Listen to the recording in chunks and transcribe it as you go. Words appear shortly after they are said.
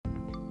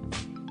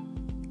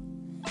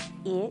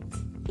It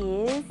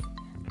is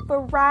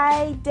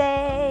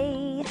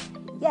Friday.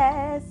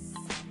 Yes,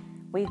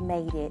 we've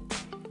made it.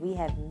 We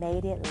have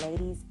made it,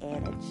 ladies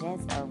and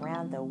gents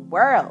around the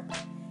world.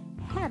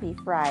 Happy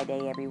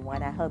Friday,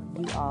 everyone. I hope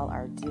you all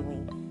are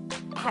doing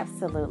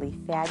absolutely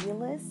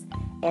fabulous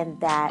and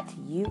that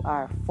you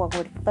are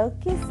forward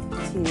focused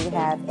to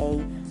have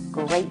a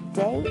great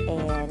day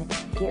and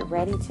get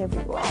ready to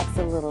relax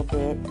a little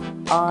bit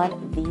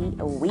on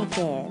the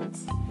weekend.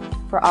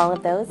 For all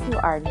of those who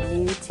are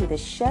new to the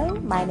show,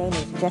 my name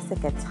is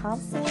Jessica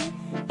Thompson,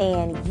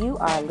 and you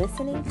are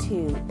listening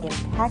to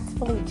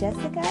Impactfully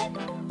Jessica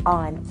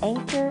on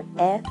Anchor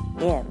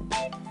FM.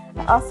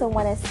 I also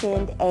want to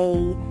send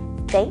a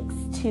thanks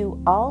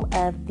to all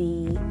of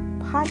the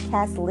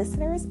podcast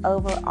listeners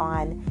over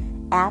on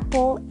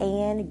Apple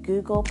and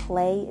Google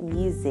Play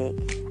Music.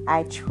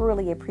 I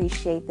truly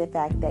appreciate the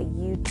fact that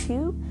you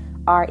too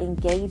are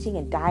engaging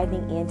and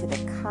diving into the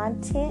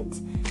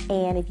content.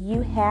 And if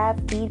you have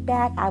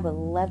feedback, I would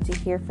love to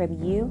hear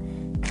from you.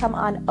 Come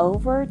on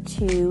over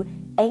to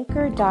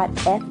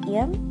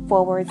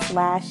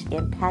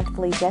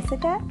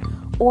anchor.fm/impactfullyjessica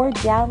or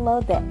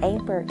download the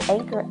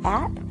Anchor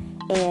app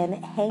and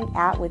hang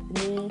out with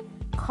me.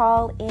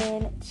 Call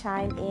in,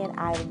 chime in.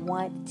 I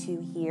want to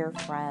hear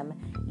from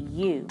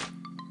you.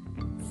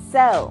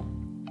 So,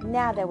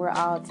 now that we're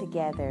all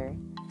together,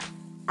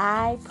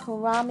 I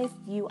promised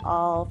you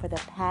all for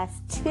the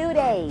past 2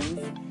 days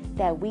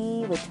that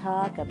we would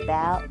talk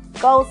about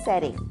goal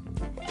setting.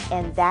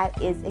 And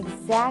that is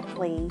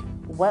exactly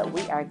what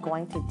we are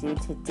going to do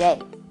today.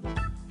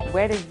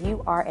 Whether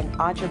you are an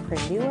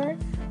entrepreneur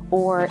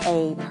or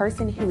a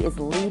person who is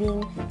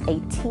leading a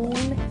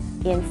team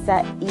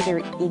either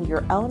in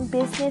your own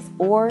business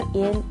or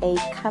in a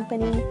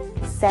company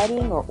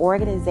setting or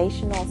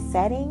organizational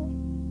setting,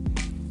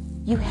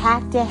 you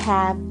have to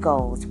have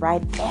goals,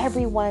 right?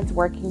 Everyone's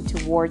working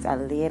towards a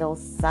little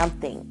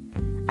something.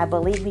 I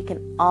believe we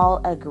can all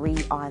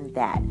agree on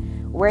that.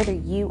 Whether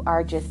you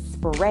are just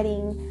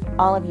spreading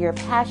all of your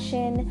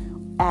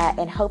passion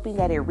and hoping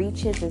that it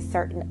reaches a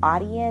certain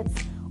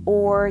audience,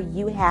 or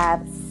you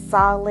have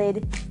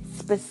solid,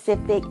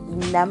 specific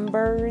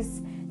numbers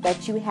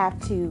that you have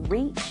to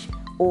reach,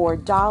 or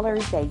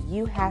dollars that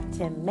you have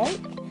to make,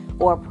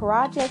 or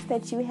projects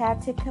that you have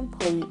to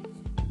complete,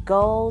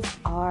 goals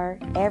are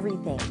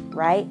everything,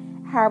 right?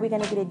 How are we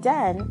going to get it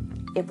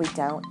done if we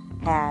don't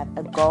have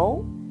a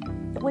goal?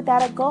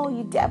 Without a goal,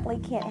 you definitely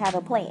can't have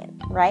a plan,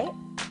 right?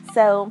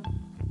 So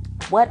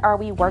what are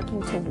we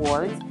working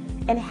towards,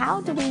 and how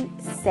do we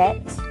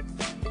set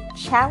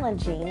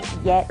challenging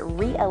yet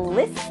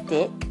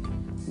realistic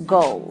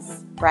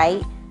goals,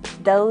 right?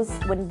 Those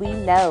when we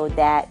know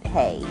that,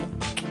 hey,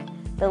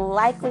 the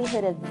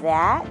likelihood of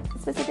that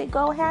specific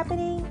goal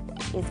happening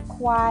is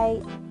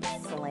quite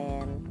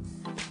slim.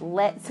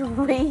 Let's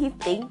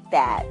rethink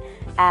that.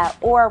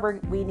 Or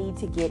we need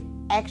to get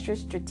extra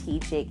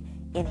strategic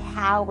in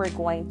how we're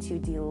going to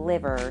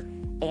deliver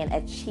and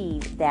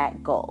achieve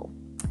that goal.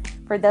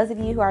 For those of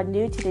you who are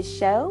new to the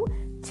show,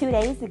 2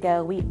 days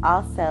ago, we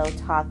also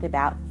talked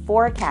about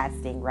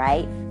forecasting,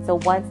 right? So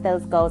once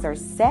those goals are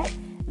set,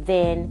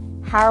 then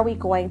how are we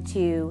going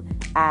to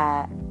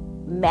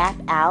map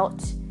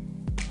out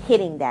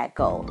hitting that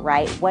goal,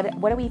 right? What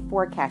are we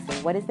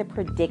forecasting? What is the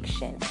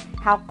prediction?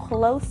 How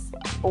close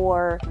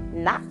or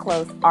not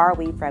close are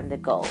we from the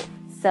goal?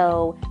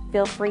 So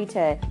feel free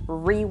to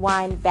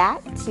rewind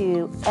back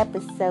to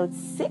episode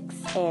 6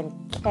 and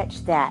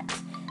catch that.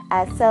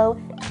 So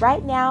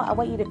right now, I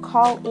want you to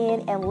call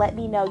in and let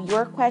me know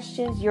your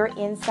questions, your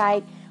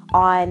insight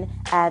on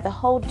the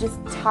whole just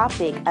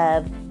topic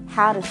of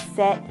how to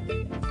set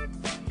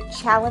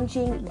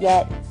challenging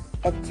yet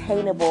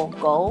attainable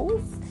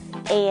goals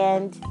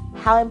and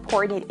how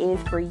important it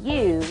is for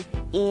you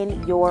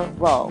in your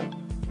role.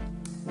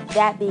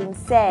 That being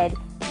said,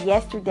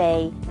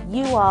 yesterday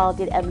you all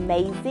did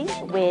amazing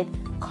with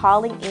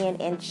calling in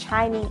and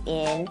chiming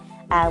in,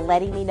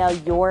 letting me know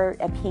your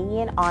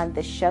opinion on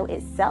the show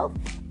itself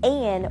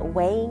and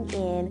weighing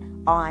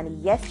in on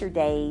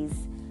yesterday's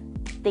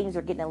things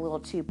are getting a little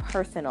too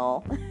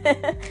personal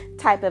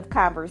type of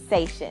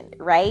conversation,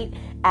 right?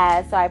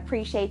 So I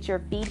appreciate your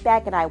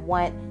feedback and I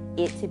want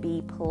it to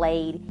be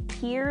played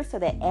here so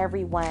that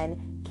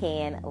everyone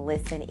can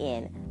listen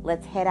in.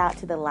 Let's head out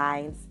to the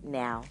lines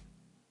now.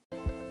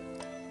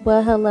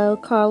 Well, hello,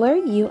 caller.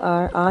 You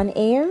are on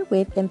air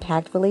with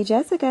Impactfully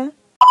Jessica.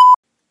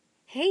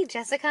 Hey,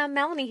 Jessica.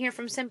 Melanie here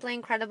from Simply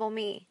Incredible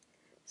Me.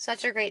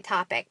 Such a great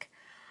topic.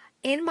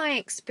 In my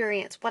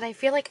experience, what I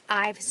feel like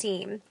I've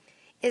seen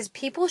is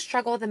people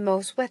struggle the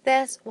most with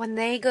this when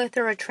they go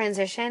through a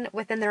transition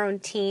within their own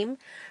team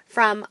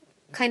from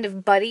kind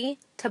of buddy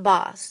to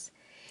boss.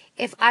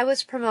 If I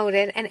was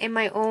promoted and in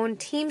my own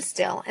team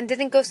still and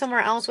didn't go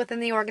somewhere else within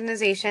the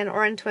organization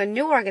or into a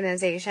new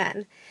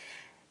organization,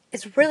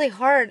 it's really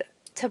hard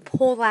to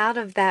pull out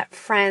of that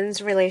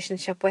friends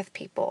relationship with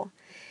people.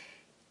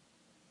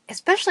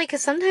 Especially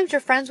because sometimes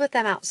you're friends with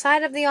them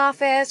outside of the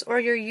office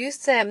or you're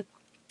used to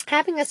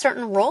having a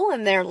certain role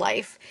in their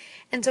life.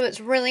 And so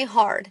it's really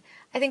hard.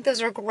 I think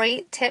those are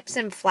great tips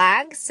and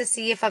flags to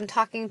see if I'm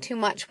talking too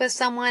much with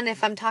someone,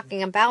 if I'm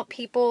talking about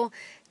people.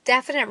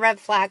 Definite red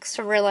flags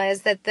to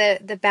realize that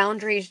the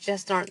boundaries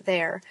just aren't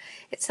there.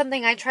 It's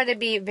something I try to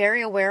be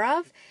very aware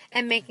of,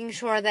 and making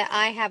sure that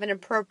I have an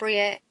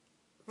appropriate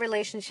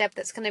relationship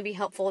that's going to be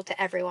helpful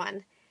to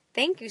everyone.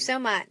 Thank you so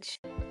much.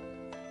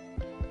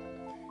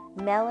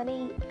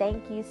 Melanie,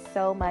 thank you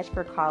so much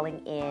for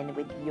calling in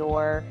with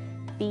your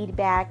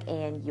feedback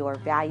and your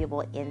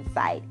valuable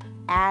insight.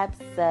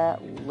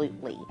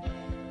 Absolutely.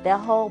 The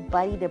whole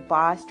buddy to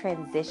boss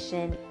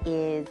transition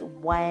is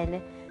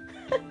one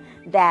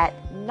that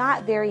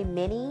not very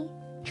many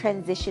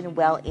transition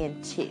well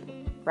into,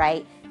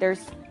 right?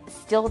 There's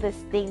still this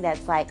thing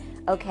that's like,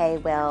 okay,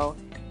 well,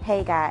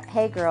 hey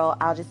girl,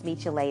 I'll just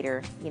meet you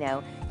later,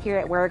 here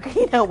at work,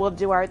 we'll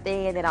do our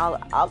thing and then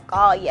I'll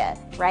call you,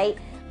 right?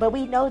 But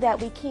we know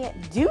that we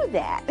can't do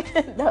that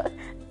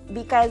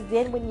because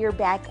then when you're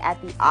back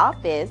at the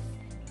office,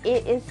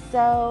 it is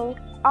so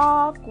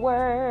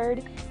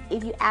awkward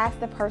if you ask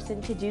the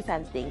person to do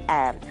something.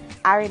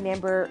 I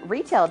remember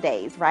retail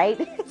days, right?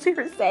 As we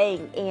were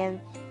saying,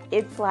 and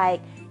it's like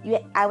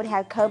I would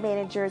have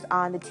co-managers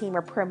on the team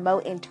or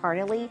promote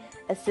internally,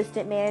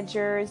 assistant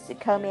managers,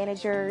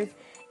 co-managers,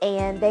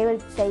 and they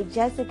would say,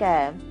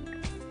 Jessica,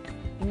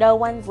 no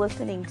one's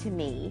listening to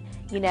me.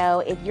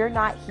 If you're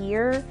not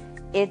here,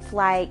 it's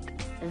like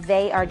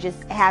they are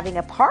just having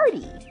a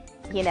party,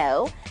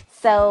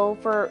 So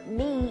for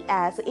me,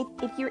 so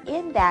if you're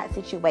in that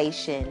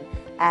situation,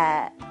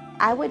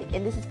 I would,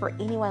 and this is for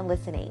anyone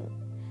listening,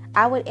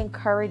 I would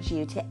encourage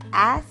you to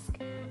ask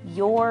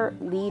your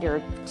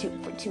leader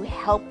to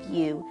help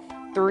you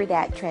through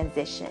that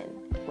transition,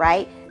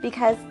 right?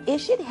 Because it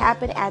should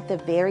happen at the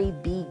very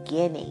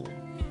beginning.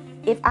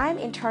 If I'm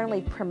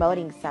internally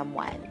promoting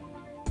someone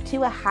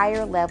to a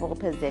higher level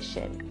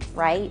position,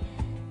 right?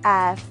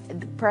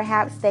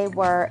 Perhaps they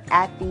were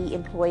at the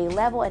employee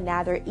level and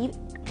now they're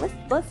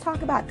let's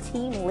talk about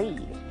team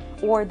lead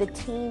or the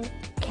team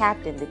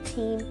captain, the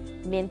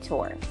team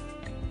mentor.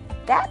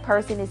 That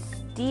person is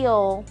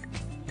still,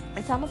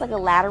 it's almost like a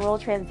lateral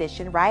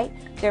transition, right?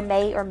 There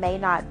may or may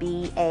not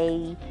be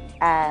a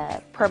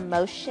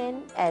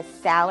promotion, a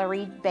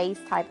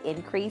salary-based type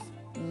increase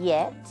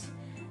yet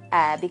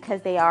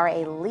because they are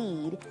a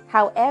lead.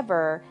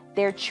 However,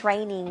 they're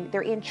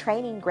in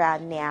training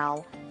ground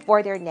now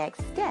for their next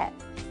step.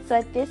 So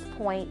at this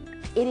point,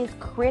 it is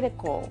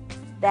critical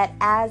that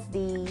as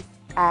the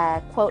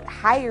quote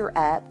higher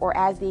up or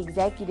as the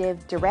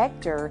executive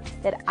director,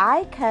 that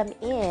I come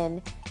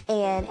in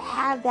and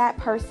have that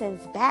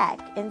person's back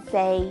and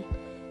say,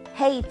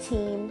 hey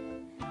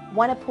team,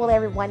 want to pull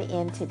everyone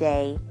in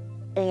today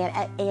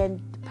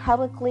and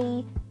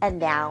publicly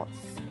announce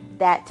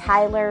that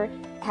Tyler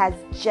has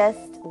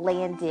just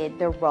landed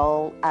the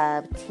role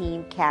of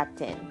team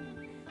captain.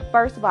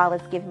 First of all,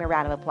 let's give him a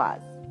round of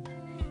applause.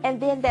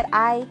 And then that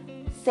I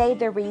say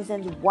the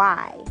reasons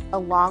why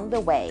along the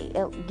way.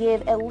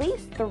 Give at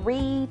least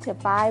 3 to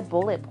 5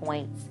 bullet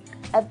points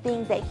of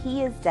things that he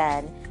has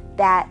done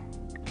that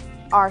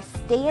are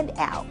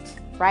standout,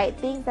 right?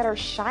 Things that are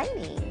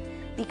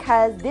shining,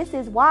 because this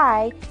is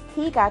why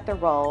he got the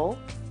role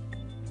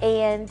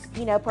and,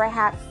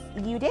 perhaps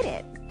you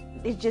didn't.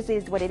 It just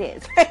is what it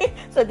is, right?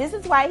 So this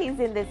is why he's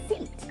in this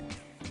seat.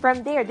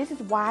 From there, this is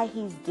why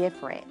he's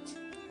different.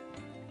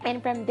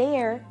 And from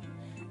there,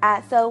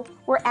 so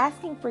we're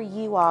asking for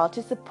you all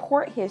to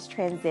support his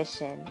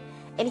transition.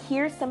 And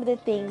here's some of the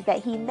things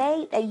that you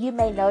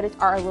may notice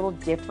are a little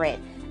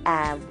different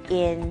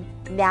in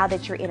now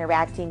that you're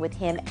interacting with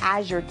him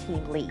as your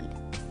team lead.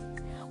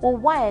 Well,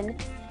 one,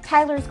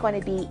 Tyler's going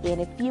to be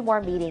in a few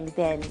more meetings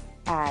than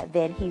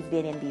he's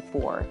been in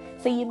before.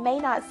 So you may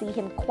not see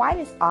him quite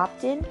as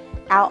often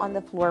out on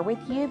the floor with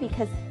you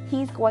because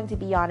he's going to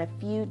be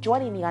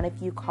joining me on a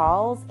few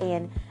calls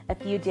and a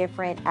few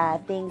different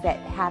things that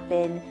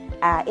happen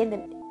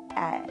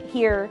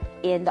here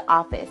in the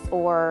office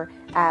or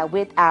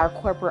with our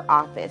corporate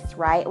office,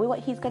 right?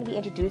 He's going to be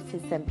introduced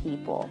to some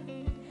people.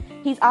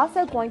 He's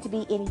also going to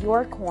be in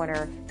your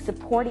corner,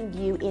 supporting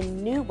you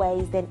in new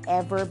ways than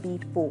ever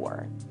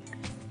before.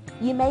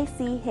 You may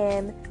see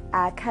him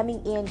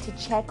coming in to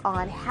check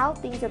on how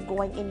things are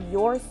going in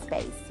your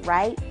space,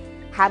 right?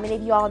 How many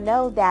of you all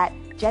know that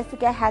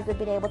Jessica hasn't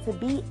been able to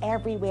be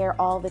everywhere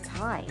all the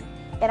time?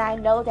 And I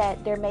know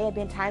that there may have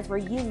been times where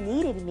you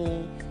needed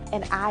me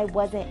and I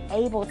wasn't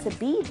able to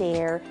be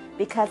there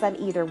because I'm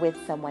either with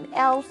someone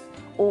else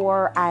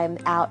or I'm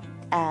out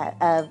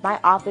of my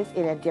office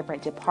in a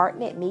different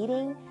department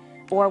meeting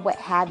or what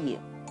have you.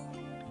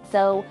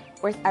 So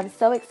I'm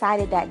so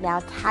excited that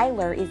now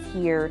Tyler is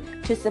here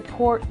to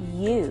support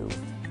you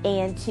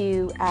and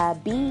to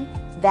be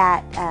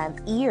that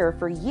ear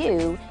for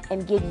you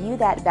and give you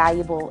that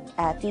valuable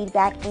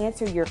feedback,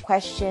 answer your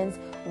questions,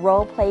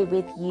 role play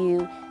with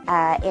you,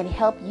 and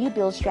help you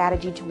build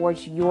strategy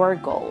towards your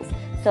goals.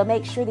 So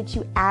make sure that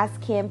you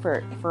ask him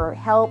for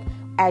help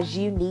as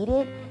you need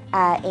it,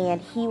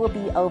 and he will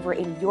be over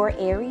in your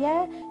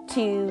area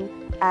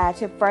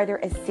to further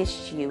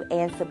assist you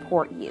and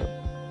support you.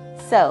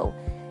 So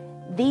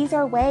these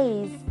are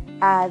ways,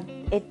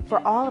 for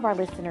all of our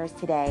listeners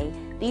today,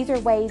 these are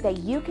ways that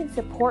you can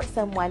support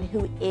someone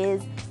who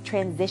is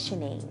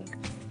transitioning.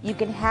 You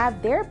can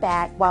have their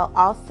back while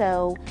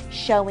also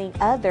showing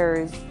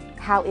others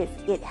how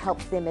it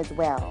helps them as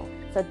well.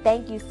 So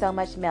thank you so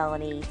much,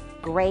 Melanie.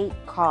 Great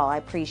call. I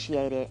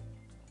appreciate it.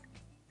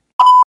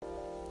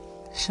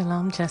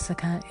 Shalom,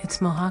 Jessica.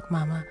 It's Mohawk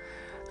Mama.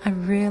 I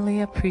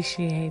really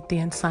appreciate the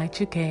insight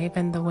you gave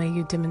and the way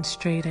you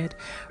demonstrated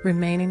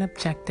remaining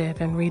objective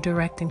and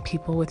redirecting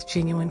people with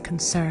genuine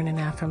concern and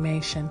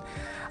affirmation.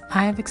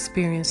 I have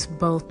experienced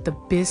both the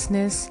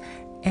business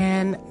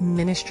and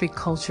ministry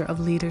culture of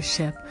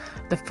leadership.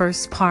 The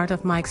first part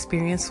of my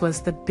experience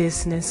was the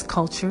business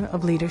culture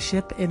of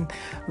leadership in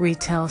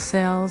retail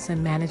sales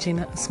and managing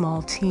a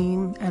small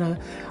team at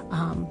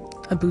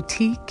a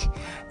boutique.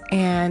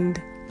 And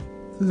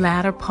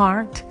latter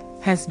part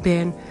has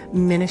been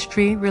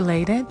ministry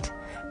related,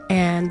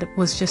 and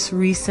was just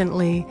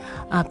recently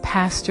a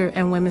pastor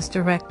and women's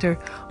director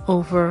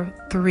over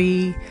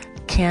 3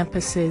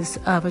 campuses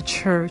of a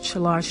church, a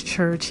large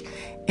church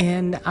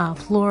in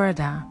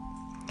Florida.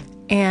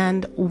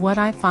 And what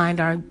I find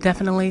are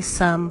definitely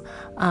some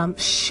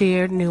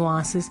shared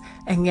nuances,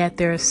 and yet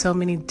there are so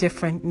many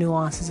different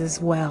nuances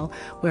as well,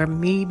 where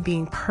me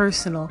being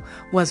personal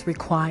was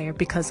required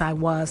because I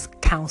was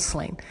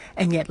counseling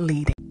and yet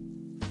leading.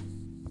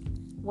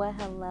 Well,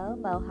 hello,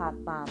 Mohawk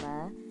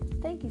Mama.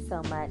 Thank you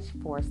so much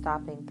for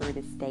stopping through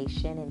the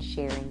station and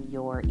sharing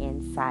your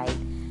insight.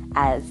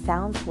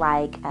 Sounds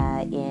like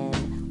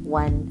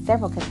in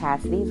several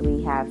capacities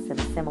we have some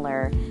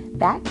similar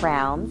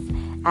backgrounds,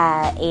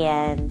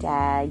 and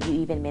you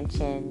even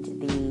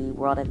mentioned the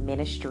world of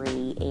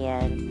ministry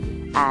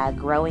and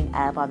growing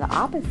up on the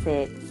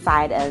opposite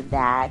side of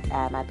that.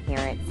 My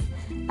parents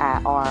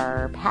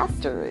are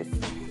pastors.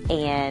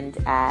 And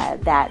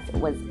that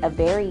was a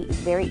very,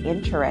 very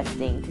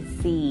interesting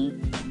to see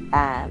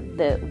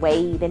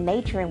the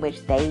nature in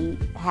which they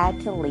had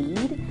to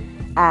lead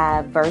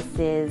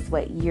versus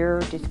what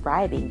you're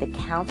describing, the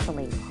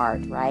counseling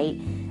part, right?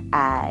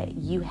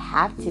 You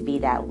have to be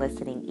that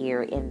listening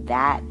ear in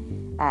that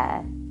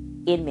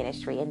in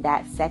ministry, in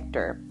that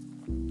sector.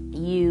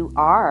 You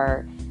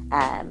are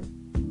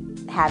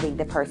having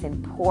the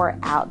person pour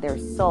out their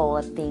soul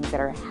of things that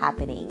are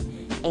happening,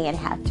 and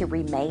have to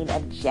remain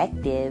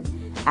objective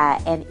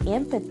and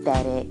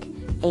empathetic.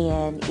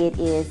 And it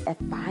is a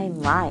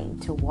fine line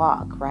to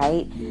walk,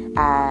 right?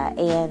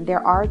 And there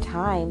are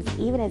times,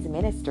 even as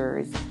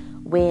ministers,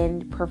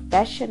 when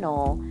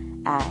professional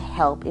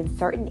help in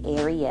certain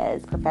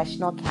areas,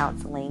 professional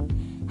counseling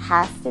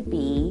has to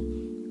be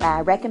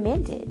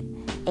recommended.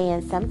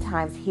 And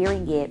sometimes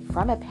hearing it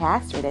from a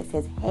pastor that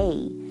says,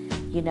 hey,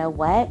 you know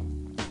what?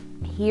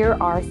 Here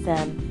are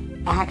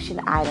some action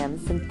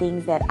items, some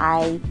things that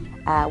I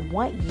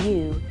want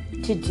you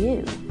to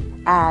do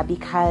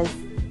because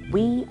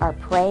we are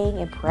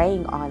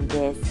praying on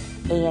this,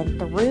 and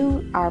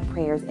through our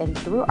prayers and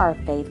through our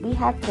faith, we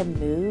have to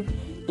move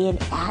in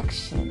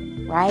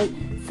action, right?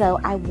 So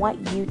I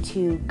want you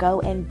to go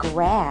and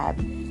grab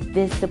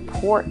the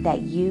support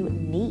that you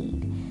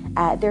need.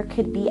 There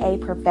could be a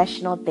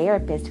professional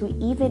therapist who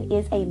even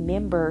is a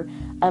member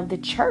of the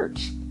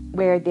church,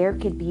 where there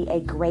could be a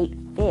great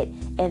fit,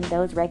 and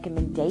those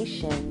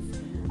recommendations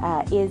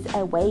is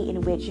a way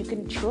in which you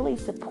can truly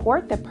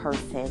support the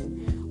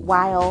person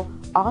while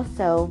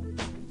also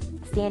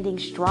standing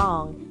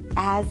strong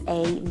as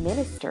a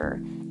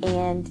minister.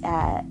 And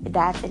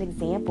that's an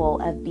example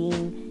of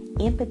being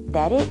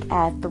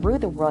empathetic through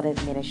the world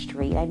of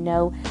ministry. I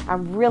know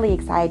I'm really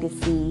excited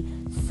to see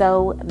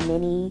so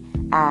many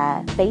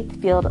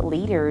faith-filled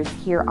leaders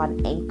here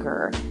on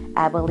Anchor.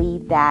 I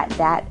believe that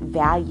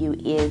value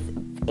is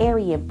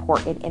very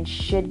important and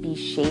should be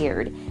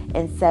shared.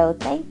 And so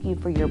thank you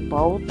for your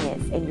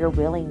boldness and your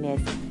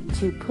willingness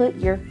to put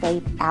your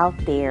faith out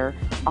there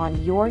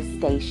on your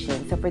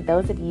station. So for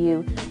those of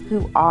you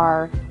who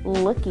are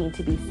looking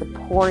to be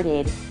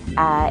supported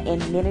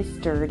and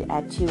ministered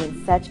to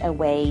in such a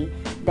way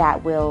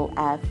that will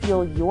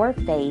fuel your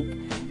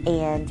faith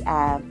and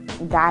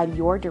guide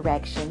your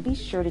direction, be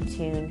sure to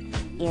tune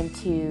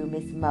into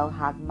Miss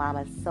Mohawk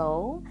Mama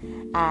Soul.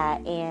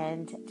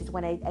 And just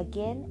want to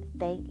again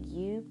thank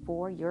you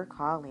for your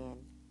call in.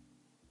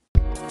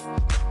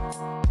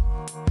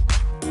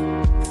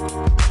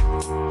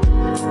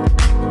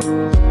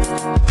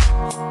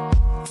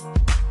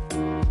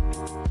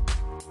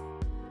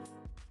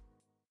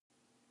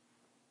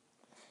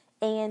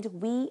 And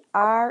we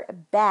are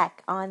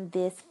back on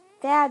this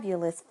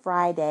fabulous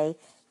Friday.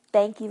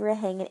 Thank you for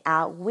hanging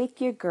out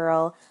with your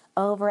girl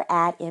over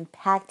at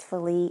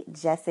Impactfully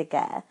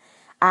Jessica.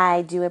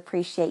 I do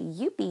appreciate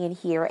you being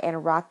here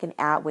and rocking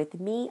out with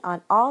me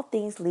on all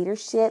things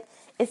leadership,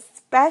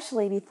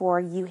 especially before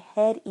you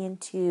head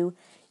into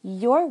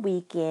your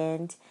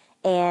weekend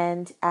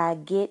and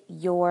get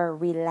your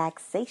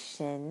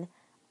relaxation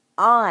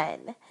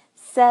on.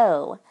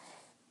 So,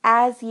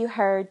 as you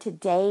heard,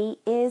 today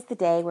is the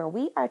day where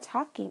we are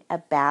talking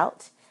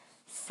about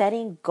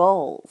setting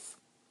goals.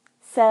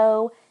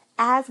 So,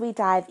 as we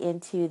dive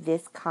into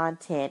this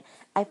content,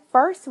 I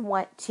first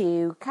want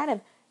to kind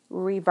of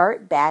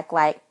revert back,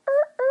 like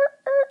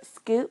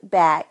scoot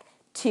back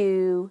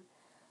to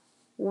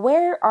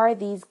where are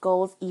these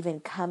goals even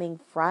coming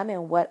from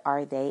and what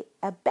are they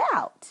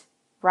about,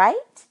 right?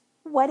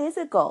 What is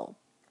a goal?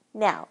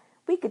 Now,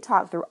 we could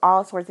talk through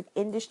all sorts of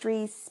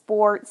industries,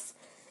 sports,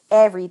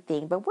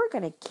 everything, but we're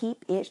going to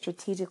keep it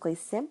strategically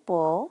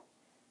simple.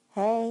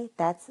 Hey,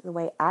 that's the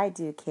way I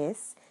do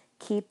KISS.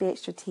 Keep it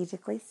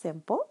strategically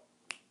simple.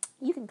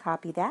 You can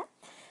copy that.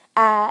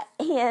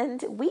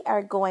 And we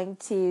are going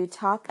to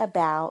talk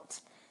about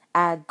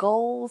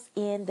goals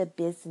in the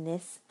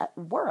business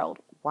world.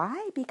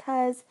 Why?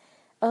 Because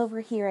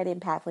over here at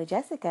Impactfully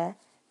Jessica,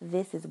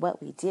 this is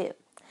what we do.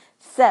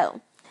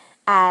 So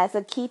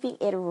keeping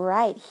it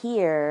right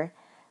here,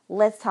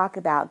 let's talk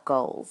about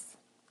goals.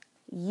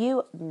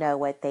 You know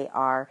what they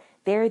are.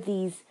 They're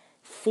these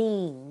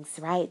things,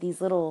 right?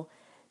 These little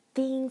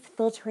things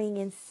filtering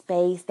in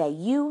space that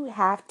you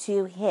have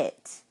to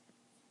hit,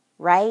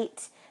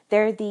 right?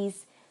 They're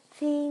these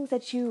things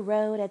that you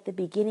wrote at the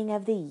beginning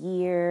of the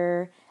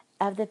year,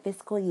 of the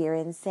fiscal year,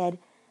 and said,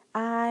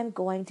 I'm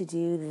going to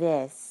do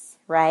this,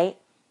 right?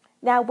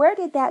 Now, where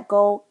did that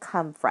goal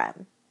come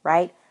from,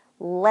 right?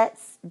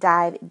 Let's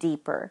dive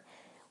deeper.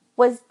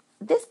 Was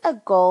this a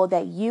goal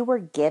that you were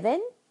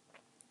given,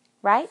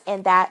 right?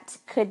 And that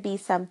could be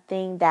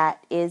something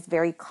that is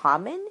very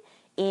common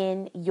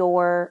in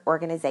your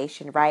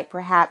organization, right?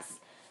 Perhaps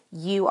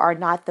you are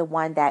not the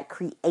one that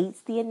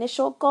creates the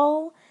initial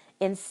goal.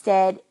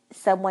 Instead,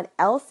 someone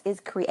else is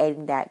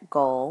creating that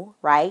goal,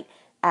 right?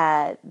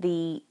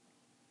 The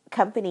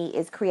company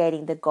is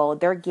creating the goal.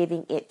 They're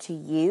giving it to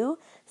you.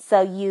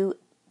 So you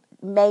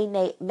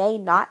may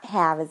not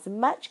have as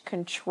much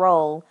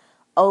control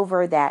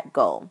over that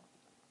goal.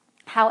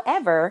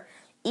 However,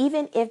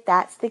 even if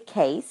that's the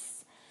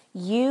case,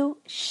 you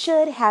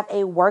should have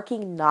a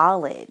working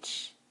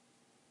knowledge,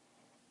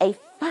 a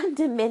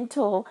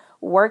fundamental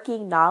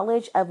working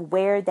knowledge of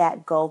where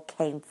that goal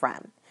came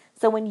from.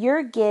 So when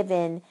you're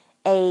given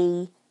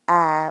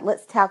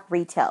let's talk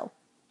retail.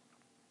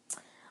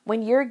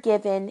 When you're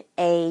given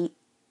a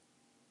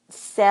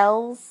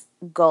sales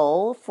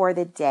goal for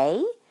the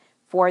day,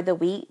 for the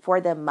week,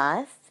 for the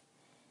month,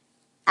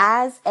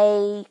 as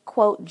a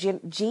quote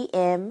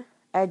GM,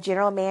 a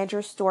general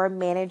manager, store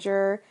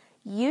manager,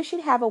 you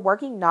should have a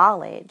working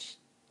knowledge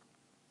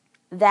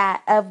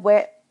that of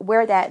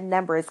where that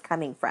number is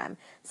coming from.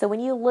 So when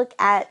you look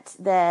at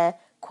the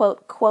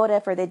quote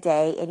quota for the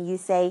day and you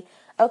say,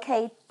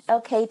 okay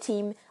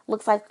team,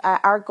 looks like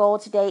our goal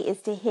today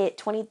is to hit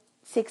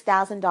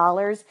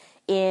 $26,000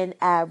 in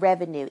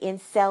revenue, in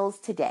sales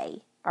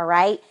today. All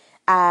right.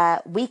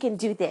 We can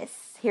do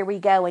this. Here we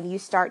go. And you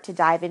start to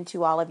dive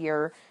into all of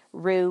your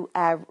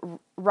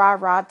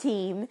rah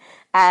team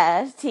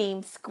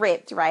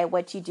script, right?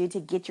 What you do to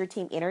get your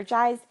team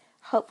energized.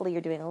 Hopefully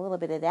you're doing a little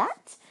bit of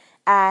that.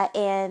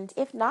 And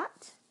if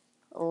not,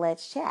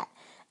 let's chat.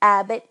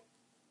 But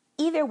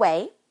either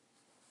way,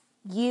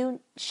 you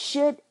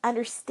should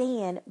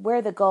understand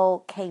where the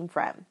goal came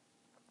from,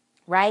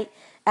 right?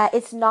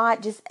 It's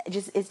not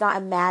it's not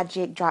a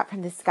magic drop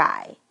from the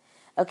sky.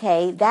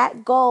 Okay,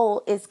 that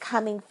goal is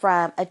coming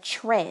from a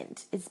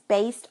trend. It's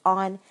based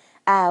on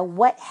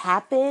what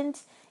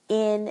happened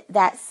in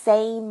that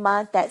same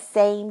month, that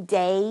same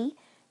day,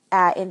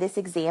 in this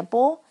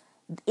example,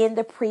 in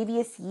the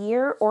previous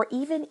year, or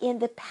even in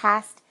the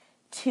past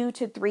 2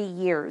 to 3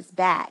 years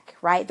back,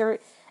 right?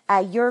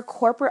 Your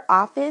corporate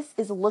office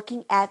is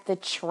looking at the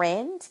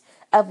trend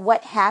of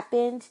what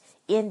happened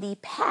in the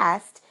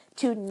past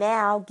to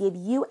now give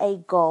you a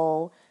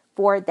goal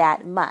for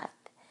that month.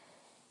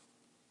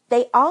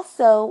 They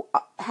also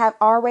have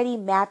already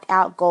mapped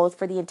out goals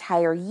for the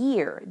entire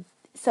year.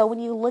 So when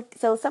you look,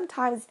 so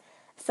sometimes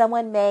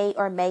someone may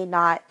or may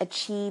not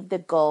achieve the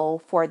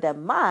goal for the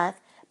month,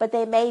 but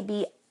they may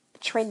be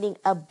trending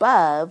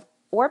above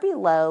or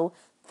below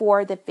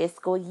for the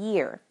fiscal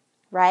year,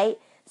 right?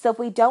 So if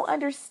we don't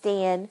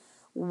understand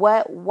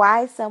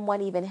why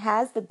someone even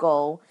has the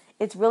goal,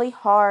 it's really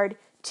hard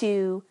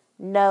to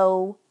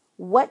know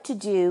what to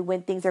do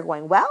when things are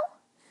going well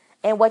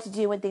and what to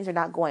do when things are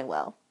not going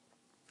well.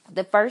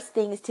 The first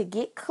thing is to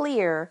get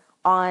clear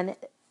on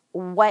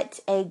what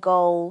a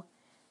goal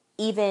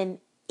even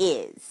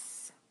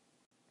is.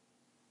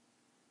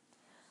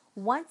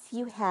 Once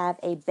you have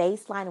a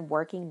baseline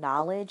working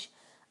knowledge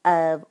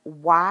of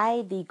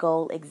why the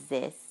goal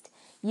exists,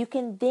 you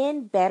can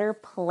then better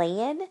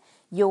plan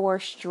your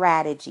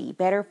strategy,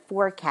 better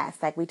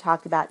forecast, like we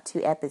talked about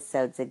 2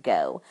 episodes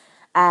ago,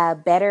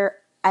 better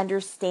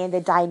understand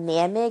the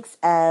dynamics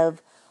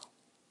of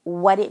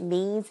what it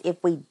means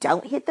if we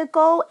don't hit the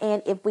goal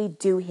and if we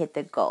do hit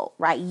the goal,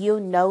 right? You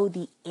know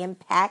the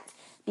impact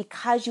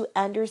because you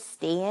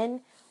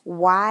understand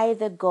why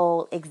the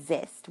goal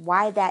exists,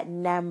 why that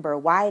number,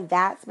 why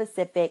that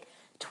specific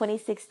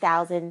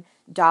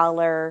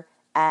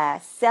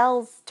 $26,000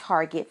 sales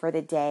target for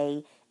the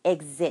day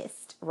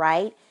exists,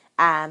 right?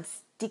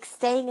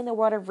 Staying in the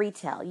world of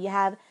retail, you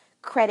have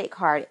credit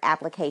card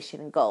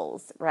application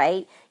goals,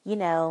 right?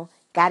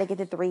 Got to get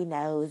the 3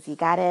 no's. You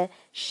got to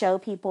show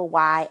people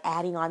why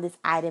adding on this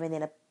item and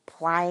then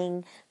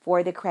applying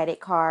for the credit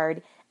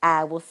card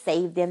will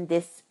save them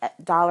this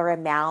dollar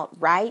amount,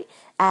 right?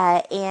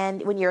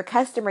 And when you're a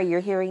customer, you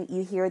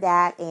hear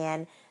that,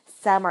 and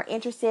some are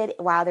interested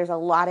while there's a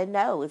lot of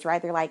no's,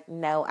 right? They're like,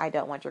 no, I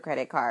don't want your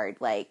credit card.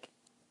 Like,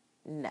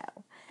 no.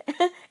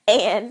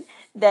 And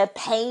the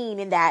pain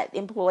in that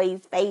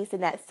employee's face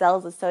and that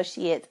sales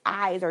associate's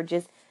eyes are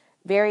just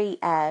very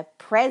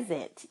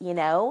present.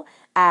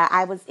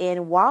 I was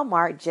in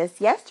Walmart just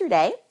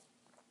yesterday,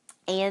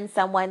 and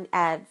someone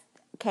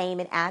came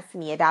and asked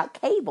me about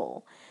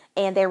cable,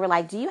 and they were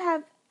like, do you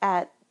have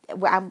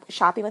I'm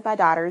shopping with my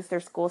daughters, their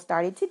school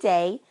started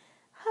today,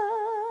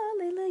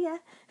 hallelujah.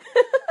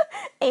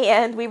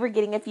 And we were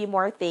getting a few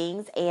more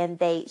things, and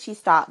she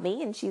stopped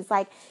me, and she's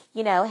like,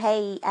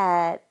 hey,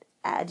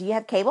 do you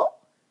have cable?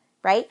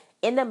 Right?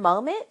 In the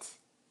moment,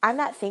 I'm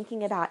not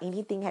thinking about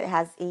anything that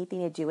has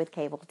anything to do with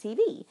cable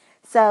TV.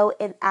 So,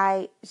 and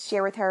I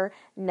share with her,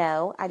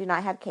 no, I do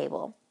not have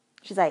cable.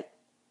 She's like,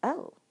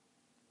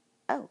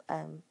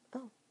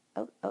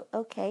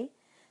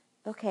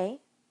 okay.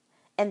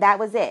 And that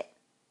was it.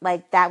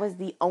 Like, that was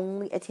the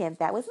only attempt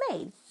that was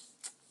made.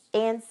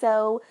 And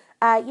so,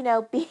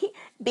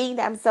 being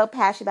that I'm so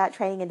passionate about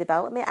training and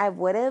development, I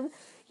would have,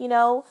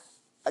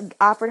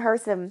 offered her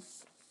some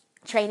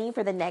training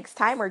for the next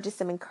time, or just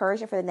some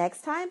encouragement for the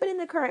next time. But in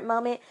the current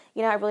moment,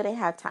 I really didn't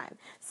have time.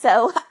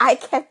 So I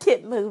kept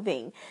it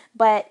moving.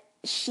 But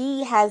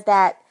she has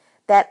that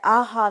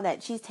aha,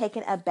 that she's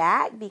taken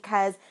aback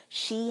because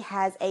she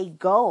has a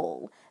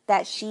goal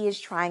that she is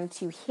trying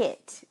to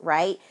hit,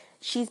 right?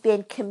 She's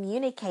been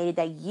communicated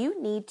that you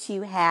need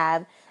to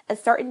have a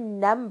certain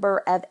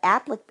number of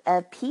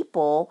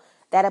people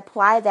that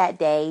apply that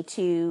day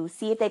to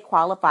see if they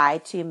qualify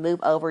to move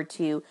over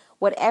to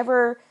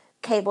whatever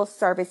cable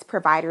service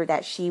provider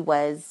that she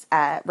was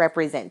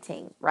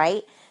representing,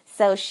 right?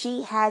 So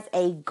she has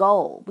a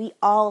goal. We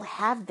all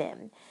have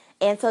them.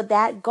 And so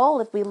that goal,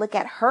 if we look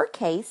at her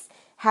case,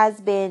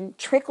 has been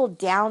trickled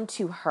down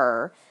to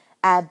her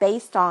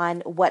based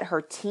on what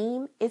her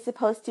team is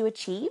supposed to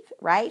achieve,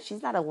 right?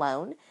 She's not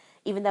alone.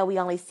 Even though we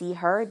only see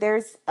her,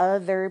 there's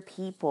other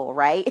people,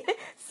 right?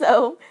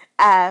 So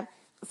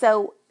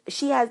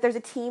there's a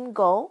team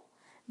goal.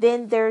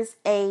 Then there's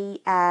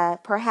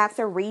perhaps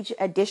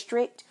a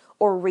district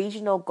or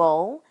regional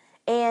goal,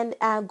 and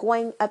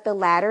going up the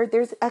ladder,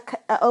 there's a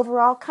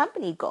overall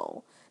company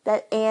goal.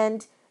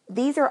 And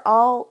these are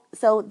all,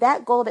 so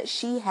that goal that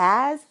she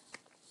has,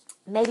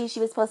 maybe she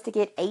was supposed to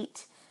get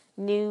 8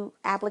 new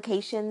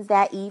applications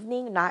that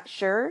evening, not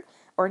sure,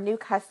 or new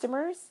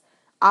customers.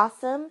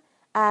 Awesome.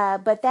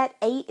 But that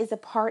 8 is a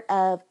part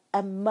of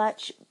a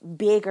much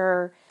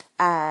bigger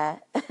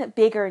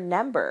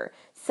number.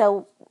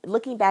 So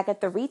looking back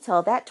at the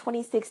retail, that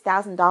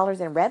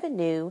 $26,000 in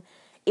revenue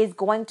is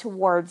going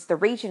towards the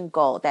region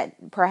goal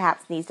that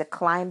perhaps needs to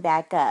climb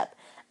back up,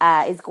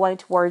 is going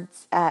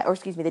towards,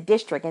 the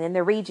district, and then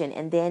the region,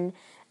 and then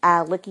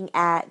looking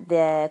at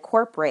the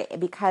corporate,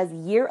 because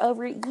year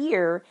over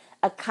year,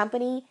 a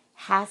company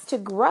has to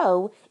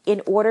grow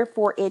in order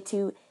for it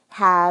to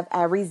have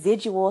a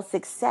residual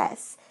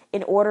success,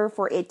 in order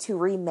for it to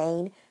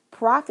remain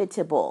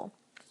profitable.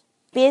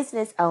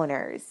 Business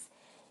owners,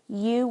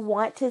 you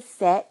want to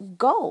set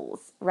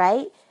goals,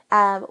 right?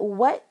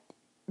 What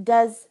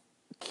does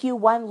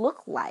Q1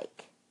 look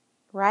like,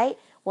 right?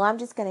 Well, I'm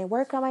just going to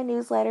work on my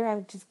newsletter.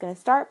 I'm just going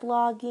to start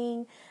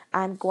blogging.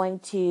 I'm going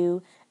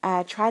to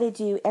try to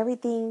do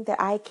everything that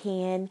I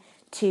can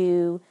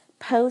to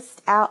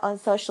post out on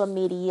social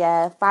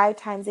media 5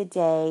 times a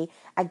day.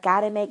 I got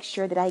to make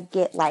sure that I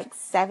get like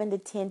 7 to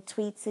 10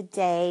 tweets a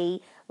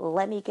day.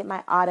 Let me get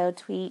my auto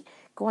tweet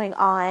going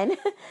on.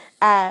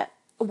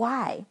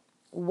 Why?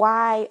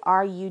 Why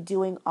are you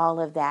doing all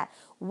of that?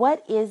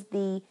 What is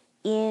the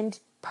end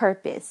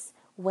purpose?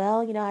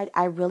 Well,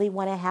 I really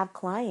want to have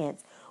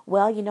clients.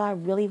 Well, I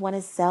really want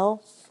to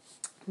sell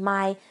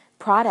my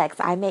products.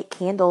 I make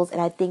candles, and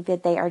I think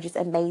that they are just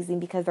amazing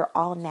because they're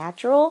all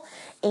natural,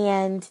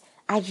 and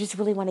I just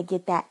really want to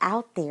get that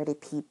out there to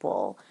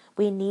people.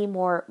 We need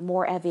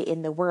more of it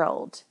in the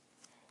world.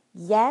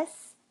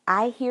 Yes,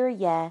 I hear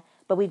ya,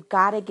 but we've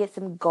got to get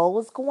some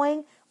goals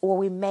going, or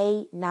we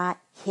may not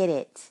hit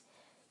it.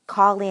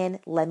 Call in,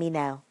 let me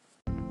know.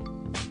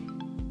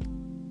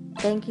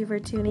 Thank you for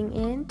tuning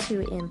in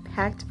to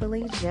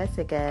Impactfully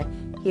Jessica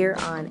here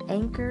on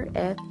Anchor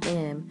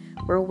FM,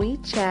 where we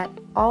chat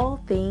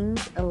all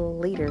things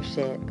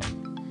leadership.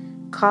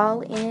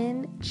 Call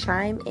in,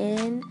 chime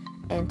in,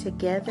 and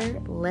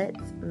together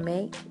let's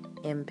make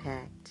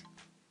impact.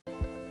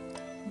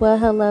 Well,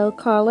 hello,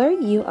 caller.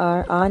 You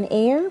are on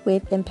air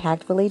with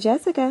Impactfully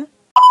Jessica.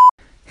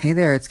 Hey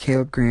there, it's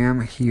Caleb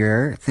Graham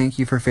here. Thank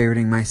you for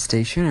favoriting my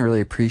station. I really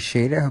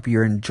appreciate it. I hope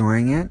you're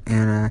enjoying it.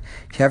 And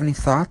if you have any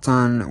thoughts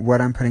on what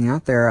I'm putting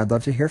out there, I'd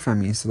love to hear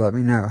from you. So let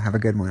me know. Have a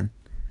good one.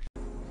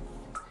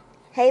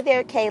 Hey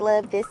there,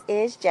 Caleb. This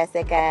is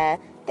Jessica.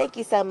 Thank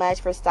you so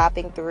much for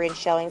stopping through and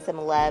showing some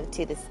love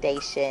to the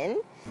station.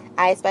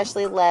 I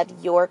especially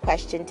loved your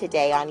question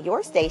today on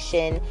your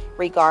station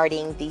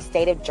regarding the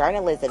state of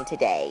journalism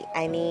today.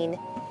 I mean,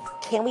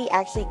 can we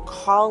actually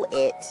call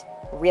it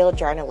real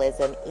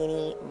journalism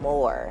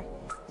anymore?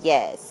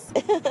 Yes.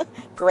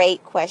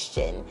 Great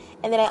question.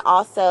 And then I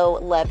also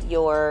loved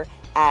your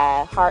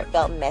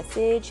heartfelt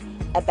message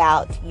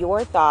about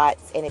your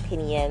thoughts and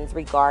opinions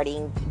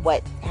regarding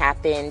what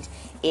happened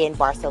in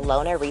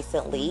Barcelona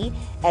recently,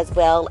 as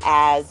well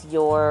as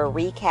your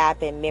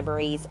recap and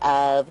memories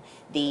of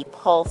the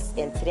Pulse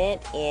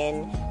incident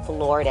in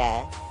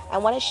Florida. I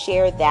want to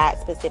share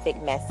that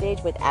specific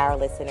message with our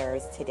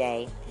listeners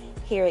today.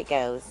 Here it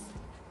goes.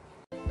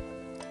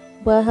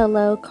 Well,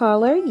 hello,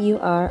 caller. You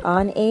are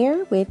on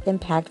air with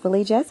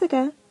Impactfully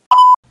Jessica.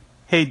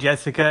 Hey,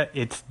 Jessica,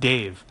 it's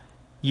Dave.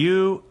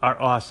 You are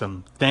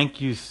awesome.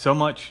 Thank you so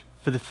much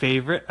for the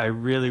favorite. I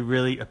really,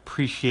 really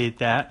appreciate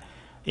that.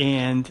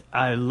 And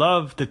I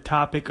love the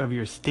topic of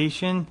your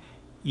station.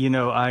 You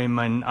know, I'm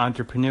an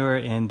entrepreneur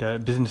and a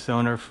business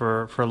owner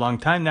for a long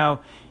time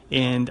now.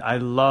 And I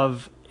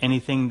love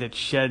anything that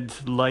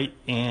sheds light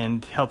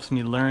and helps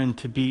me learn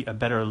to be a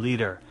better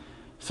leader.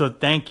 So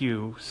thank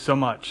you so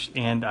much.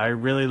 And I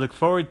really look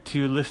forward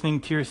to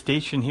listening to your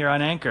station here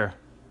on Anchor.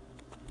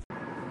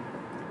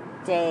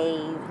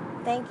 Dave,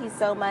 thank you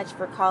so much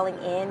for calling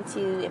in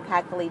to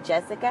Impactfully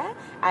Jessica.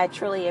 I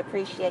truly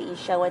appreciate you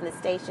showing the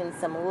station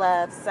some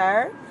love,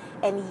 sir.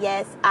 And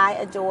yes, I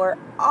adore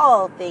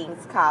all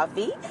things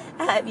coffee.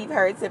 If you've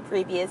heard some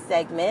previous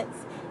segments,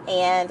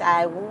 and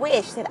I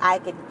wish that I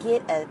could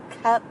get a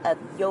cup of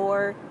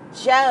your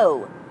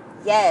Joe.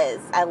 Yes,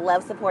 I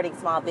love supporting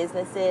small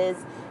businesses,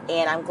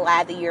 and I'm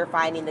glad that you're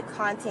finding the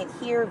content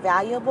here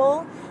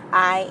valuable.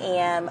 I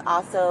am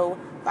also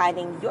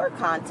finding your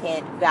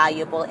content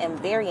valuable and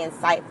very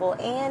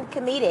insightful and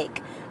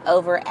comedic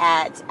over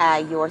at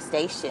your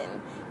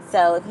station.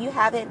 So if you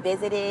haven't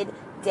visited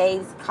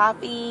Dave's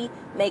Coffee,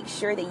 make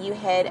sure that you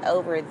head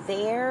over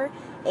there,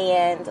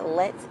 and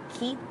let's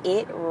keep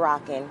it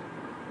rocking.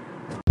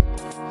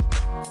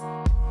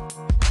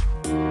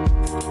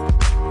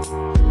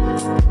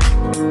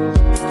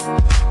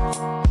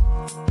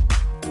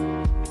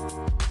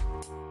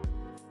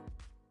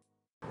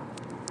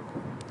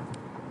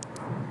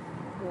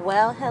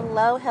 Well,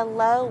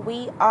 hello.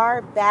 We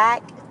are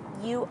back.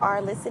 You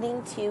are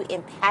listening to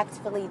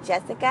Impactfully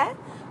Jessica,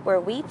 where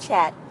we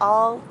chat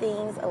all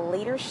things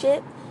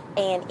leadership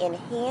and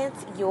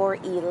enhance your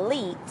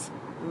elite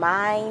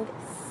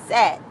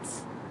mindset.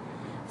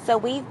 So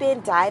we've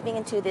been diving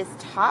into this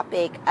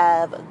topic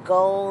of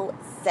goal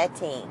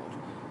setting.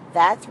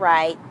 That's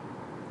right.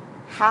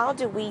 How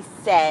do we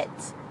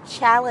set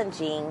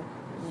challenging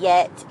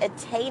yet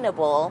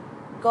attainable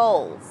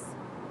goals?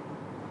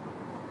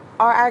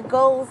 Are our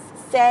goals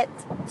set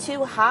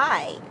too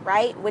high,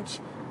 right? Which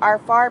are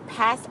far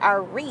past our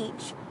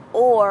reach,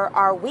 or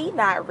are we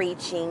not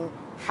reaching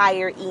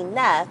higher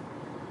enough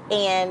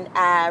and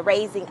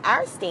raising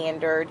our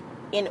standard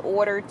in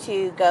order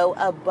to go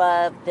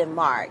above the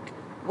mark?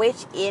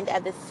 Which end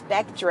of the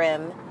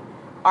spectrum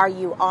are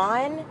you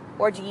on,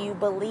 or do you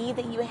believe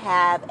that you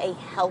have a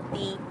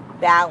healthy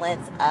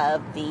balance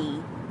of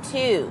the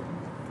two?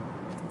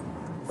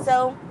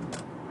 So,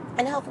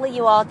 and hopefully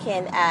you all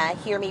can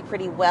hear me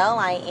pretty well.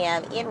 I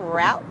am en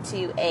route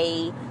to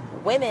a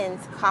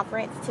women's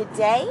conference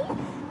today,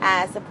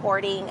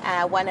 supporting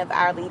one of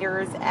our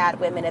leaders at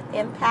Women of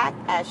Impact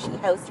as she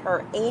hosts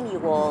her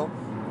annual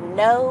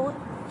No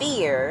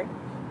Fear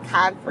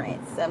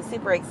conference. So I'm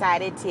super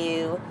excited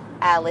to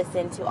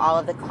listen to all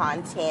of the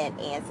content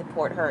and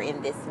support her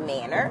in this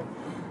manner.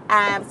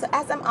 So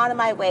as I'm on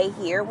my way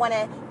here, want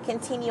to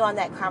continue on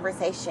that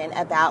conversation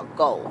about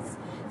goals.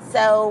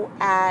 So,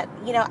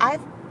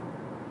 I've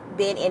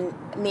been in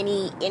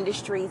many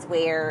industries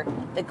where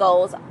the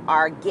goals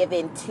are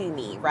given to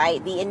me,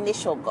 right? The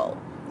initial goal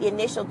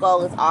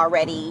is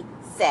already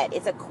set.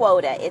 It's a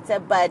quota, it's a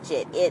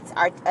budget, it's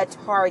a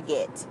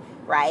target,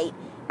 right?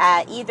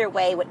 Either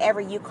way, whatever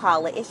you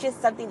call it, it's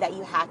just something that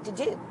you have to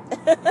do.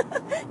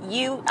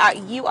 You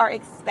are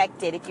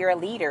expected, if you're a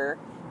leader,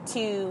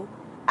 to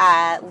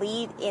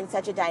lead in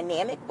such a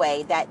dynamic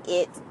way that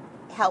it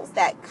helps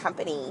that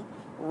company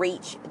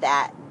reach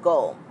that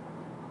goal.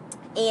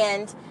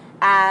 And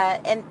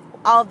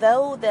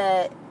although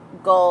the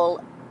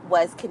goal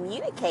was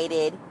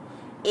communicated,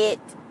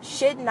 it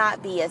should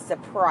not be a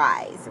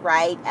surprise,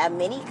 right?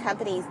 Many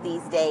companies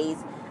these days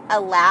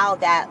allow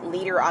that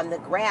leader on the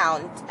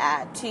ground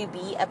to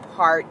be a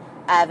part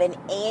of an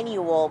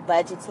annual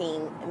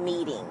budgeting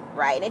meeting,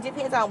 right? And it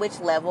depends on which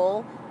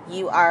level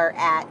you are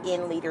at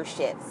in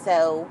leadership.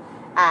 So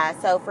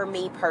for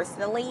me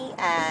personally,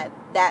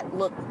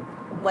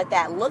 what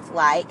that looked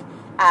like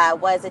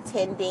was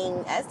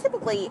attending,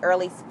 typically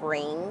early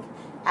spring,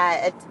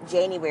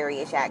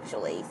 January-ish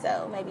actually,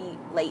 so maybe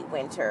late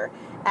winter,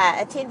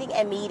 attending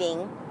a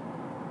meeting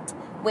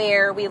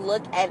where we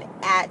look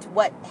at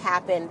what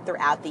happened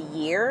throughout the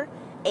year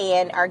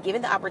and are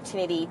given the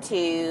opportunity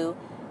to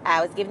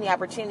I was given the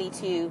opportunity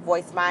to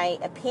voice my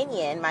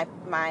opinion,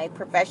 my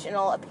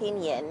professional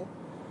opinion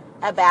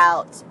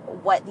about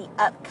what the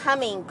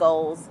upcoming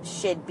goals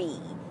should be.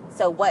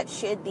 So what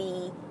should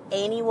the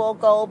annual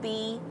goal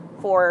be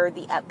for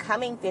the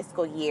upcoming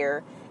fiscal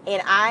year?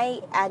 And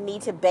I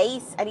need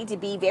to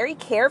be very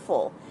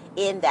careful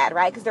in that,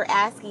 right? Because they're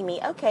asking me,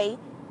 okay,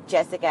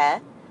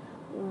 Jessica,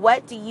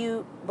 what do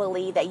you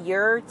believe that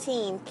your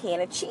team can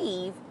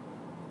achieve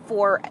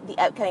for the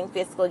upcoming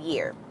fiscal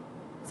year?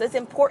 So it's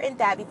important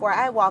that before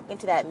I walk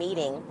into that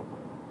meeting,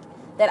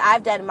 that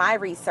I've done my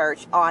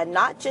research on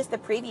not just the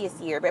previous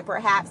year, but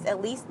perhaps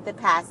at least the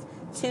past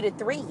 2 to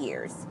 3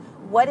 years.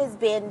 What has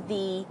been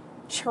the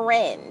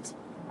trend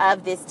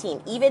of this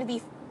team,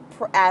 even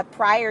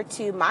prior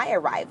to my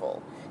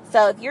arrival?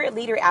 So if you're a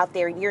leader out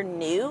there and you're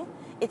new,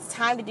 it's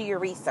time to do your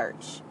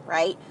research,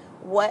 right?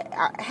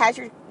 Has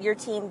your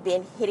team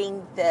been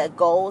hitting the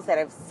goals that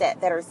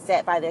are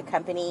set by the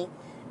company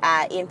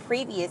in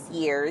previous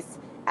years?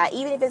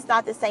 Even if it's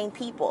not the same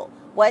people,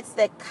 what's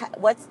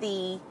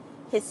the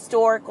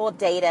historical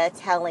data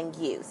telling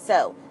you?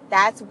 So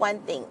that's one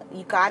thing.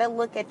 You got to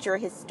look at your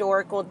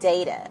historical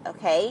data,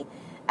 okay,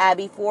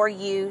 before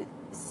you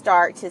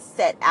start to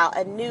set out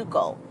a new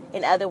goal.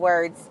 In other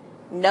words,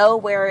 know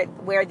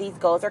where these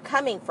goals are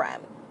coming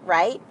from,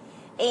 right?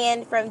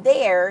 And from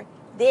there,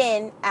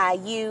 then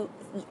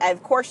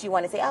of course, you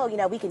want to say, oh,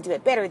 we can do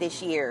it better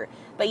this year.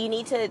 But you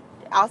need to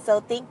also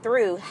think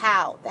through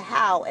the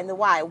how and the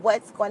why.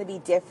 What's going to be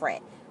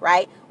different,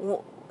 right?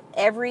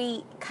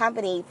 Every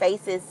company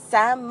faces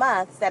some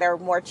months that are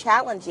more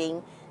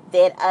challenging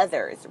than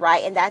others,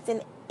 right? And that's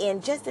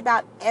in just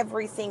about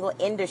every single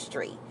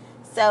industry.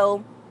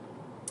 So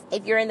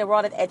if you're in the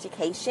world of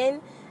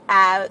education,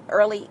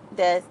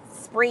 the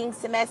spring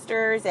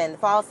semesters and the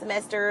fall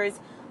semesters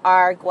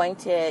are going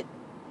to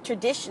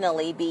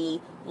traditionally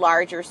be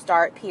larger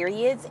start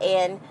periods,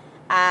 and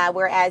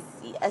whereas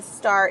a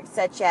start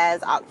such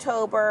as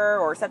October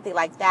or something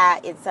like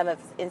that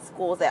in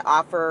schools that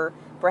offer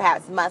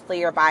perhaps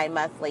monthly or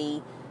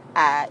bi-monthly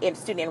in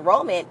student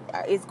enrollment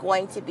is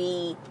going to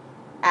be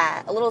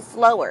a little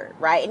slower,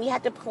 right? And you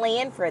have to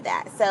plan for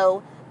that.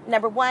 So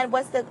number one,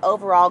 what's the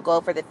overall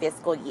goal for the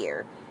fiscal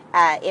year?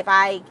 If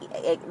I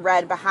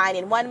run behind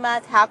in 1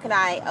 month,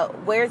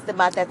 where's the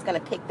month that's going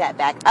to pick that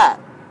back up?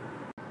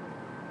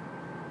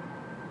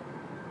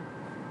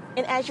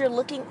 And as you're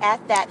looking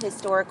at that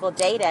historical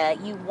data,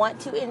 you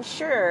want to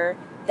ensure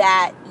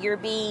that you're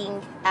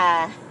being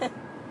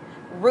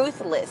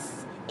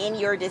ruthless in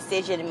your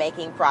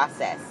decision-making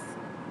process,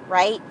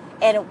 right?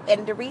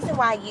 And the reason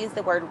why I use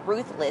the word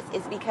ruthless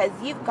is because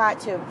you've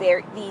got to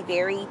be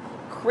very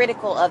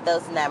critical of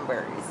those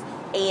numbers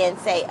and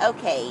say,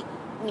 okay,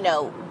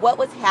 what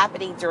was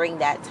happening during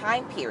that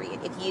time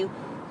period? If you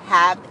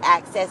have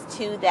access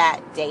to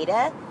that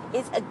data,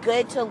 it's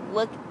good to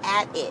look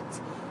at it.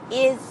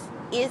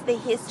 Is the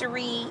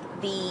history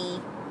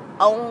the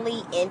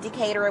only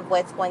indicator of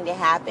what's going to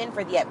happen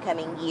for the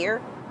upcoming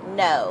year?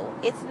 No,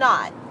 it's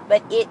not.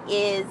 But it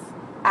is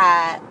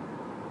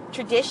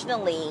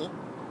traditionally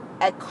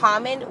a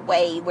common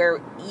way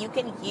where you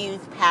can use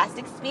past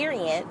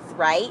experience,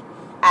 right?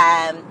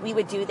 We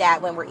would do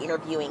that when we're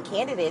interviewing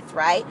candidates,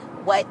 right?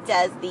 What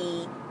does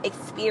the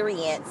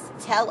experience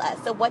tell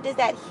us? So what does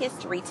that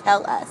history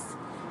tell us?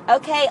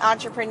 Okay,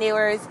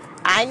 entrepreneurs,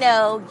 I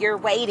know you're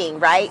waiting,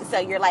 right? So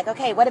you're like,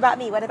 okay, what about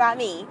me? What about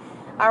me?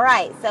 All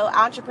right, so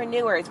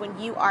entrepreneurs, when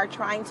you are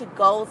trying to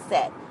goal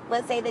set,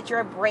 let's say that you're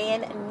a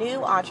brand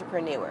new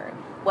entrepreneur.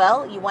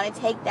 Well, you want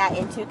to take that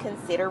into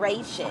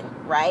consideration,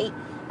 right?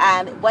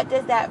 What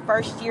does that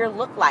first year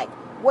look like?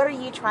 What are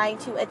you trying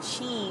to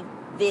achieve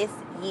this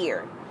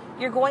year?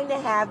 You're going to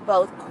have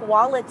both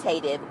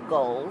qualitative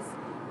goals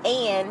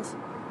and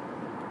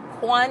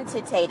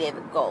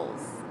quantitative goals,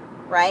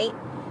 right?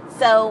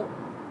 So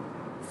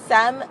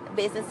some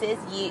businesses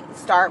you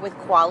start with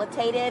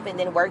qualitative and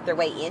then work their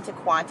way into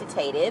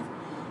quantitative.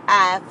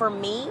 For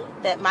me,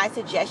 my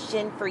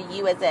suggestion for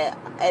you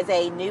as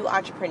a new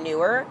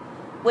entrepreneur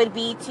would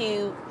be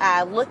to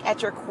look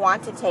at your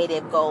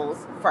quantitative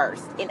goals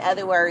first. In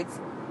other words,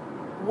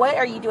 what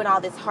are you doing all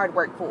this hard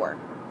work for,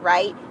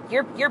 right?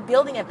 You're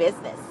building a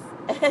business.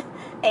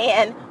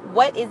 And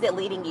what is it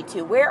leading you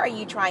to? Where are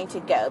you trying to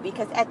go?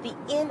 Because at the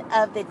end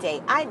of the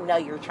day, I know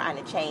you're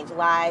trying to change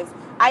lives.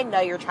 I know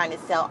you're trying to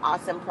sell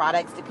awesome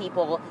products to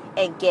people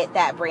and get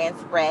that brand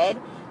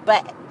spread.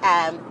 But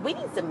we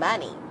need some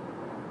money.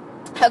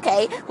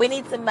 Okay, we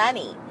need some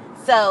money.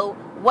 So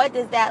what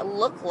does that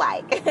look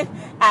like?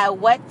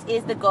 What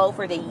is the goal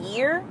for the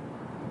year?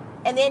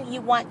 And then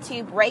you want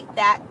to break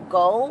that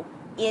goal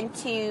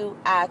into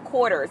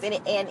quarters. And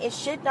it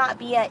should not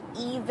be an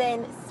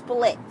even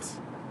split.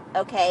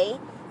 Okay?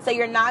 So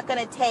you're not going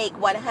to take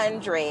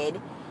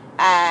 100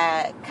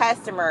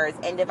 customers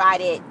and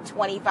divide it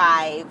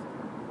 25.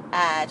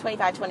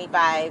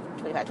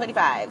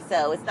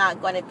 So it's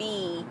not going to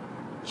be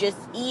just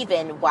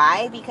even.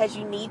 Why? Because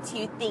you need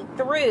to think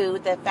through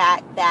the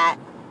fact that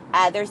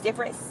there's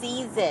different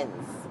seasons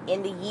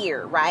in the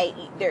year, right?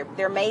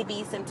 There may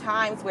be some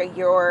times where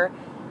your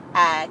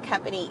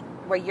company,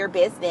 where your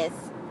business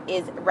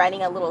is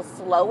running a little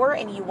slower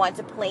and you want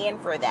to plan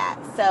for that.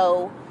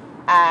 So,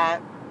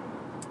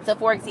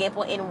 for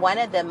example, in one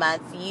of the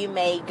months, you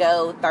may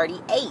go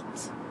 38,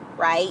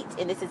 right?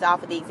 And this is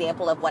off of the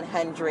example of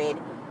 100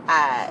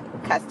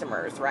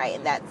 customers, right?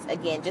 And that's,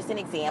 again, just an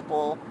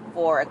example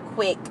for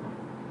quick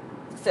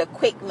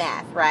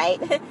math, right?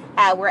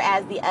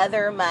 Whereas the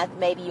other month,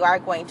 maybe you are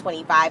going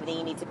 25, and then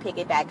you need to pick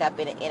it back up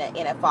in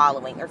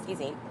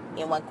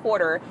one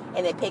quarter,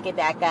 and then pick it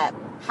back up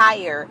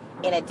higher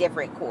in a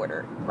different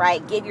quarter,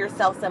 right? Give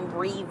yourself some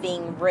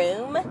breathing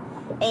room.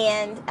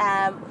 And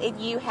if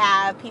you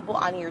have people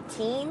on your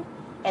team,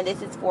 and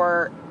this is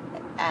for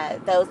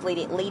those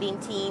leading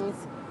teams,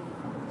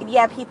 if you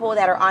have people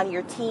that are on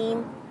your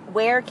team,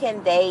 where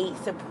can they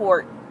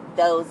support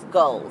those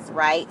goals,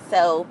 right?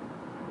 So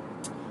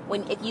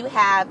if you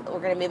have, we're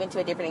going to move into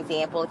a different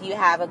example. If you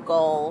have a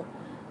goal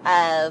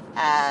of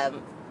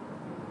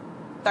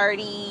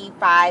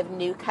 35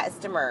 new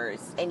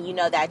customers, and you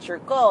know that's your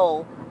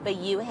goal, but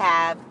you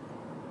have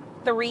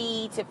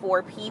 3 to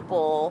 4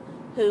 people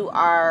who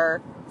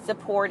are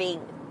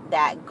supporting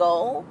that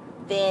goal,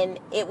 then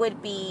it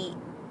would be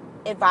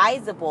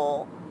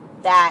advisable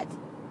that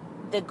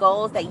the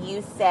goals that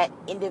you set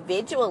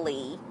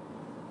individually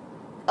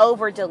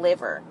over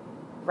deliver,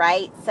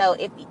 right? So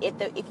if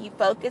you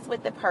focus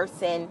with the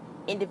person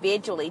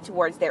individually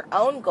towards their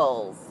own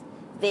goals,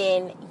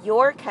 then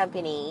your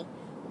company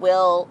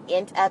will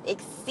end up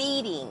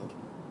exceeding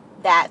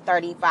that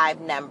 35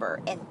 number,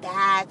 and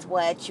that's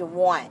what you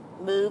want.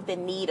 Move the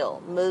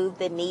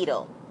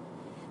needle.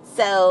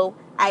 So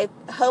I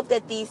hope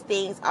that these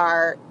things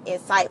are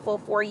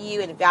insightful for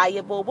you and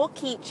valuable. We'll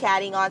keep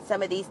chatting on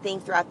some of these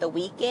things throughout the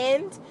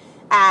weekend.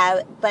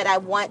 But I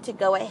want to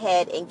go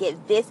ahead and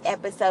get this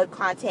episode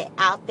content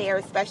out there,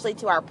 especially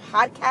to our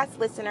podcast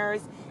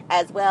listeners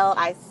as well.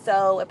 I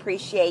so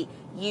appreciate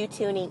you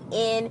tuning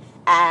in.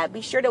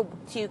 Be sure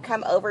to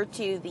come over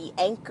to the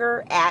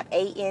Anchor app,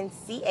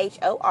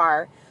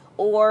 ANCHOR,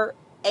 or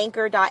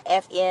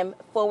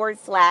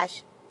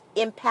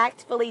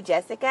anchor.fm/impactfully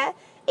Jessica,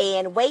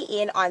 and weigh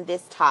in on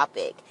this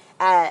topic.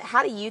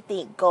 How do you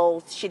think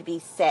goals should be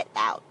set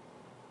out?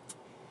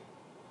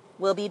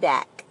 We'll be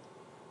back.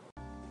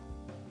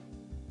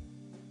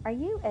 Are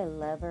you a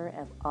lover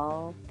of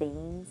all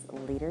things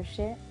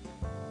leadership?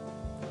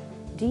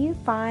 Do you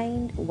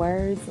find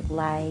words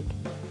like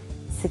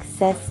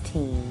success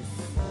teams,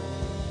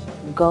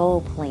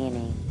 goal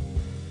planning,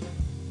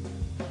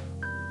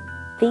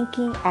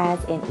 thinking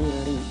as an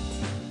elite,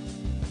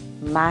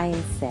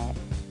 mindset,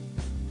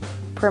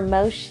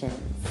 promotions,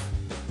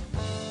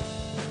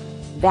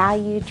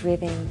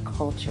 value-driven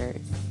cultures?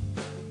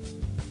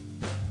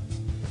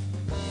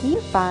 Do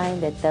you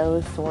find that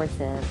those sorts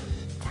of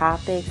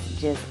topics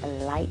just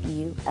light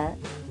you up?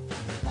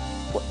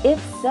 Well, if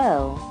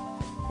so,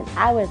 then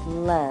I would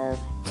love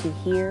to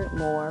hear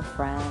more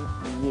from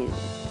you.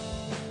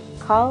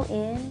 Call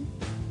in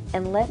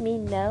and let me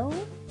know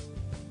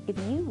if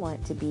you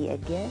want to be a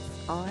guest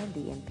on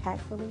the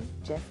Impactfully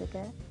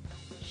Jessica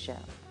show.